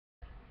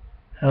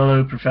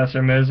Hello,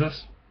 Professor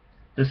Moses.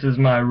 This is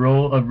my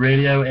role of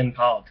radio in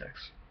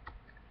politics.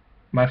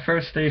 My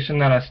first station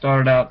that I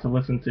started out to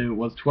listen to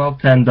was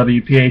 1210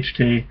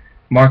 WPHT,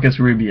 Marcus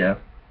Rubio.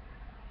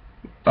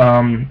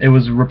 It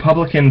was a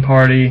Republican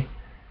Party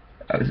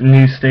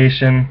news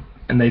station,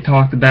 and they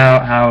talked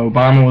about how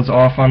Obama was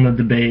off on the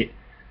debate.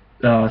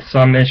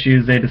 Some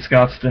issues they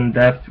discussed in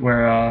depth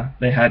where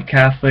they had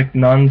Catholic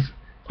nuns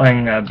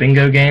playing a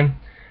bingo game,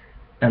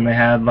 and they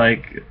had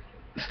like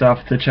stuff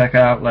to check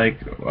out, like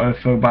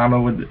if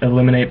Obama would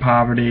eliminate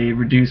poverty,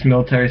 reduce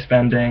military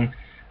spending,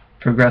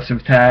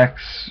 progressive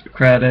tax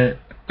credit,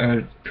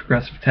 or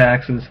progressive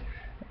taxes,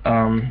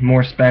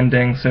 more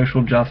spending,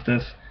 social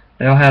justice.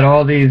 They all had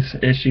all these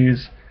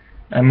issues,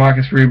 and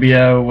Marcus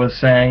Rubio was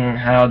saying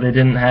how they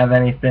didn't have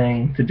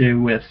anything to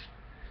do with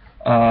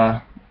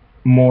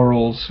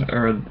morals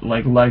or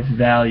like life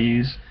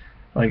values,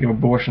 like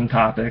abortion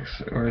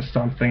topics or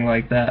something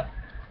like that.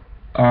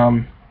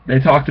 They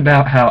talked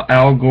about how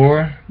Al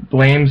Gore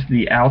blames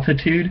the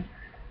altitude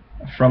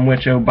from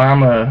which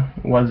Obama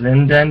was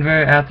in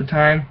Denver at the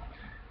time.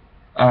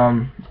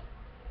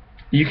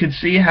 You could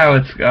see how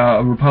it's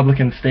a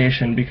Republican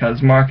station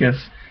because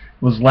Marcus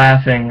was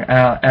laughing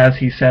as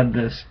he said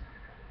this,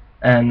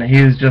 and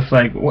he was just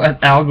like, "What?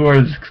 Al Gore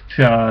is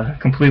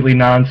completely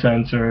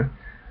nonsense," or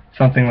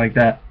something like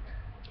that.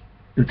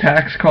 The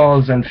tax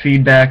calls and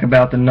feedback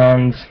about the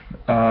nuns.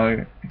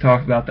 He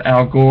talked about the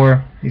Al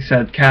Gore. He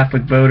said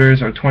Catholic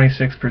voters are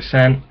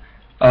 26%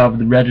 of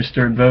the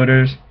registered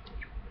voters.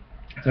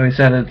 So he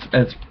said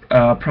it's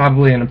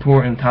probably an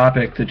important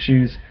topic to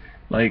choose,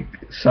 like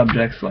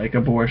subjects like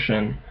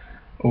abortion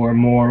or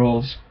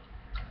morals.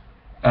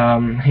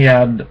 He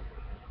had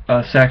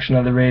a section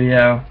of the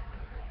radio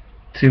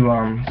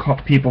to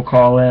people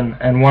call in,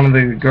 and one of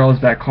the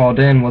girls that called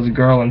in was a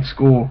girl in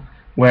school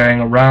wearing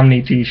a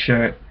Romney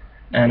t-shirt,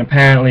 and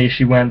apparently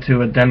she went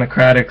to a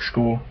Democratic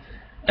school,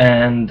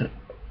 and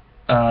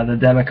the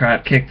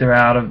Democrat kicked her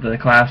out of the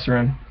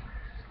classroom,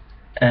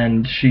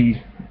 and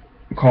she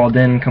called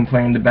in and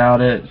complained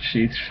about it.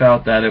 She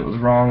felt that it was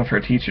wrong of her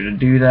teacher to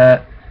do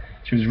that.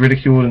 She was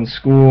ridiculed in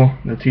school.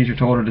 The teacher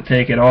told her to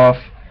take it off,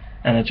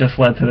 and it just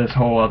led to this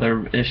whole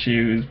other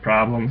issues,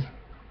 problems.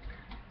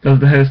 Does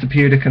the host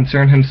appear to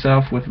concern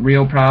himself with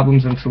real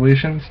problems and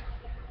solutions?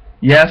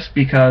 Yes,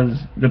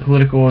 because the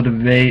political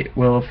debate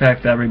will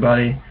affect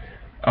everybody.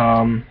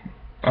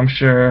 I'm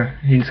sure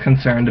he's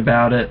concerned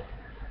about it.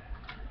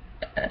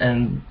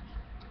 And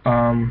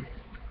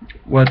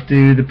what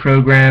do the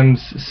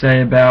programs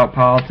say about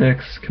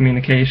politics,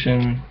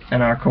 communication,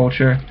 and our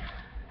culture?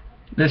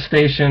 This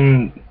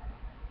station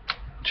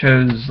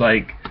chose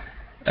like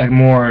a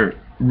more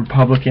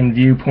Republican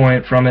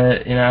viewpoint from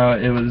it. You know,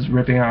 it was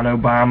ripping on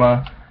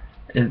Obama.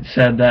 It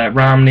said that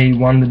Romney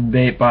won the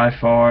debate by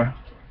far.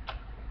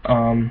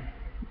 And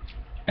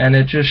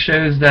it just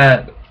shows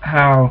that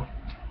how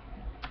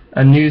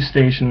a news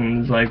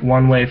station is like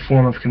one-way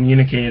form of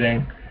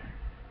communicating,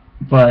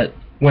 but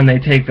when they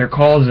take their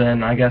calls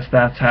in, I guess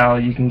that's how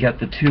you can get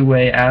the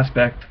two-way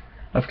aspect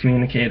of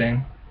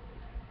communicating.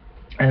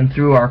 And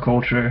through our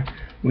culture,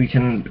 we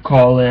can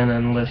call in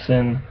and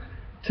listen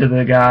to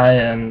the guy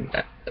and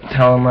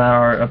tell him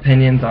our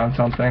opinions on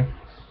something.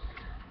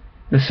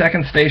 The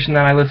second station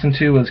that I listened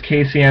to was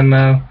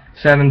KCMO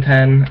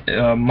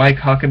 710, Mike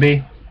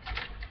Huckabee.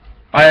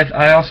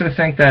 I also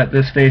think that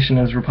this station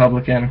is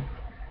Republican.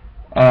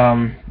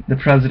 The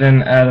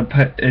president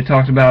it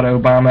talked about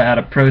Obama at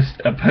a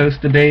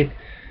post-debate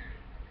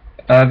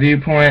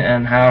viewpoint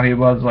and how he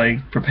was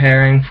like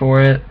preparing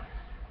for it.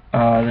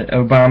 That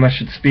Obama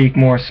should speak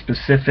more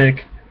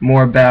specific,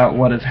 more about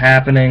what is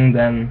happening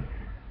than,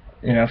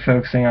 you know,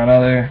 focusing on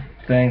other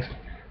things.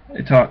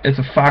 It's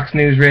a Fox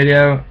News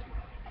radio.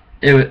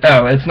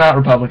 It's not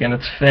Republican.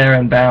 It's fair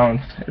and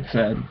balanced. It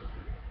said.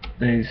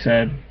 They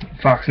said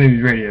Fox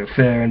News radio,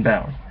 fair and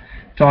balanced.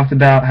 Talked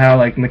about how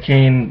like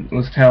McCain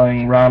was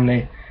telling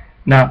Romney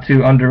not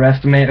to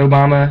underestimate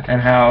Obama, and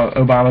how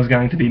Obama's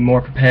going to be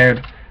more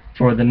prepared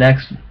for the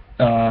next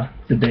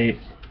debate.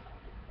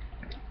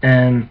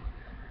 And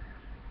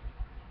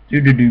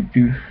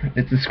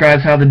it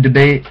describes how the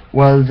debate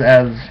was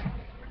as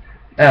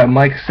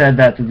Mike said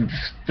that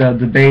the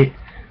debate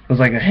was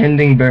like a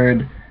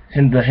Hindenburg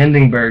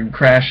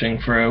crashing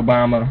for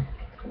Obama.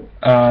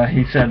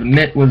 He said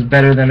Mitt was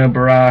better than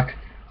Barack,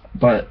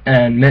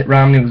 and Mitt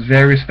Romney was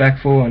very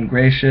respectful and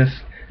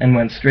gracious and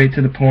went straight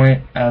to the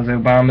point, as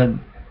Obama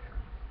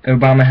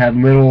had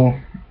little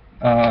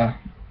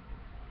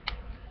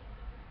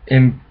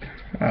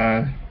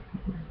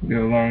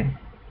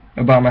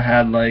Obama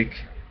had like,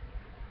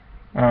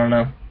 I don't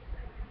know,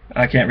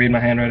 I can't read my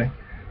handwriting,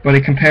 but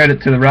he compared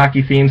it to the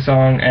Rocky theme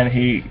song, and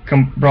he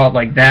brought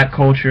like that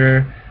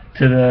culture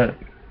to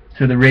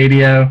the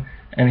radio,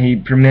 and he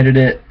permitted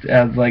it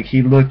as like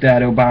he looked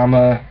at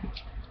Obama.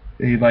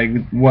 He like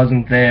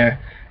wasn't there,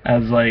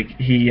 as like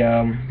he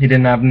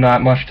didn't have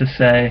not much to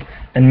say,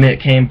 and Mitt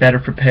came better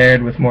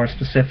prepared with more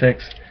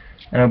specifics.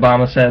 And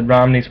Obama said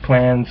Romney's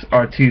plans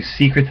are too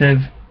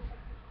secretive,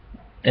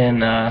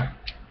 and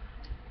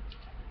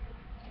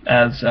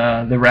as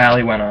the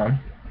rally went on.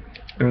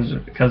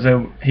 Because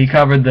he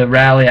covered the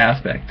rally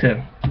aspect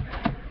too.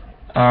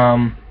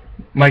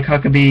 Mike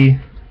Huckabee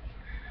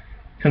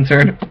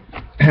concerned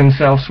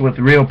himself with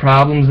real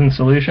problems and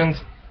solutions.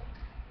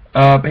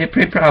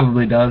 He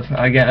probably does.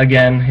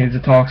 Again, he's a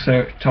talk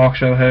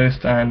show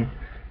host, and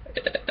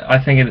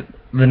I think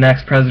the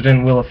next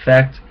president will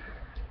affect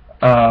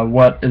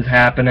what is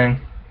happening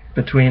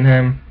between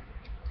him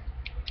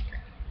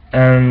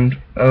and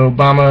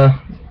Obama.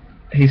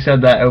 He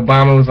said that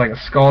Obama was like a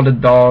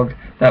scalded dog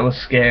that was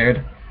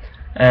scared,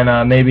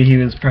 and maybe he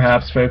was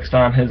perhaps focused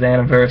on his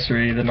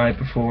anniversary the night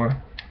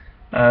before.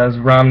 As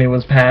Romney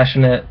was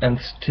passionate and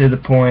to the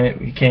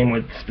point, he came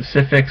with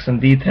specifics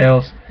and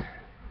details.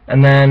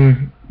 And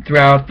then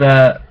throughout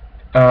that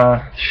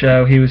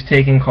show, he was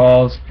taking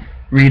calls,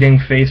 reading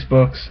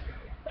Facebooks,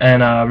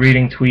 and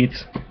reading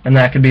tweets, and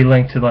that could be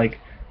linked to like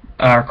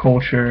our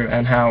culture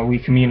and how we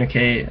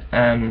communicate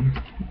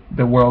and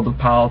the world of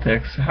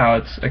politics, how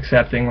it's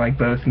accepting like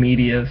both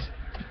medias.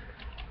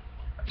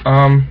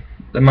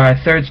 My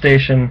third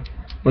station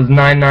was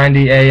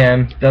 990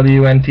 AM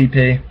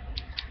WNTP.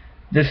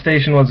 This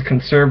station was a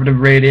conservative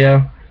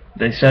radio.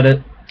 They said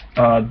it.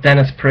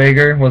 Dennis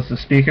Prager was the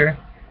speaker.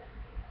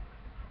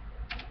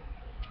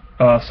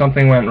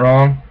 Something went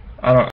wrong. I don't